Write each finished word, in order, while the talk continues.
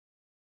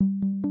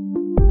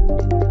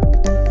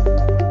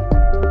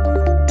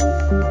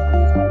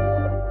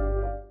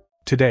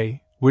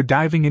Today, we're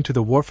diving into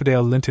the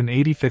Wharfedale Linton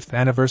 85th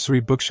anniversary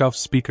bookshelf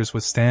speakers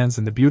with stands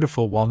and the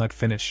beautiful walnut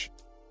finish.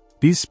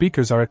 These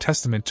speakers are a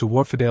testament to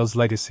Wharfedale's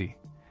legacy,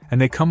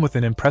 and they come with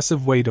an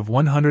impressive weight of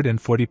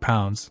 140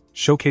 pounds,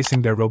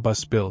 showcasing their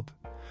robust build.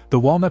 The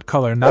walnut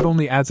color not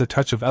only adds a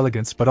touch of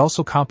elegance but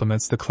also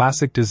complements the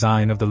classic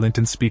design of the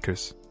Linton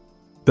speakers.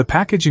 The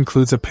package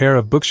includes a pair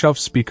of bookshelf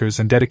speakers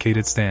and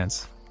dedicated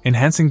stands,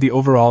 enhancing the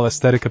overall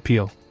aesthetic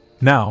appeal.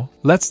 Now,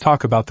 let's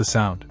talk about the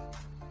sound.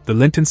 The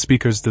Linton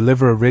speakers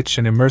deliver a rich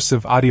and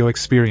immersive audio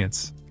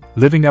experience,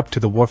 living up to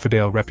the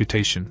Wharfedale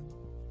reputation.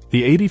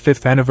 The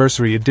 85th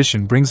anniversary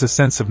edition brings a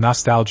sense of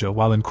nostalgia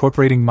while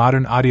incorporating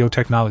modern audio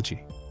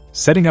technology.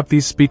 Setting up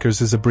these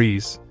speakers is a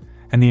breeze,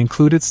 and the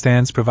included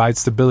stands provide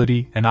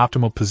stability and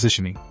optimal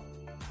positioning.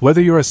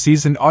 Whether you're a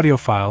seasoned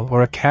audiophile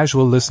or a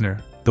casual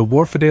listener, the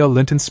Wharfedale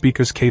Linton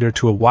speakers cater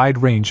to a wide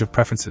range of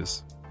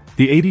preferences.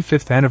 The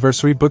 85th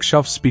anniversary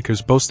bookshelf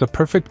speakers boast a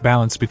perfect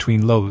balance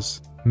between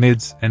lows,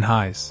 mids, and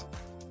highs.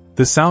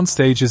 The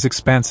soundstage is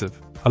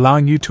expansive,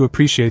 allowing you to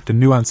appreciate the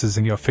nuances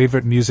in your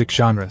favorite music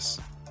genres.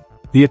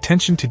 The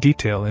attention to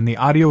detail in the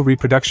audio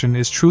reproduction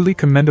is truly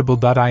commendable.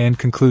 In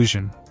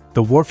conclusion,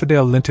 the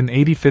Wharfedale Linton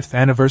 85th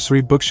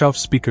anniversary bookshelf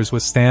speakers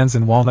with stands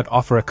and walnut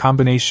offer a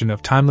combination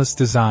of timeless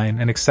design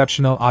and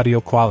exceptional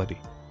audio quality.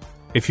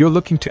 If you're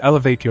looking to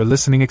elevate your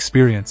listening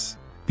experience,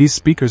 these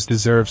speakers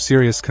deserve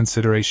serious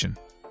consideration.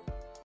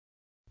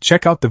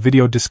 Check out the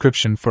video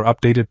description for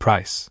updated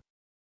price.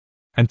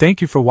 And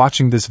thank you for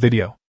watching this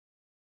video.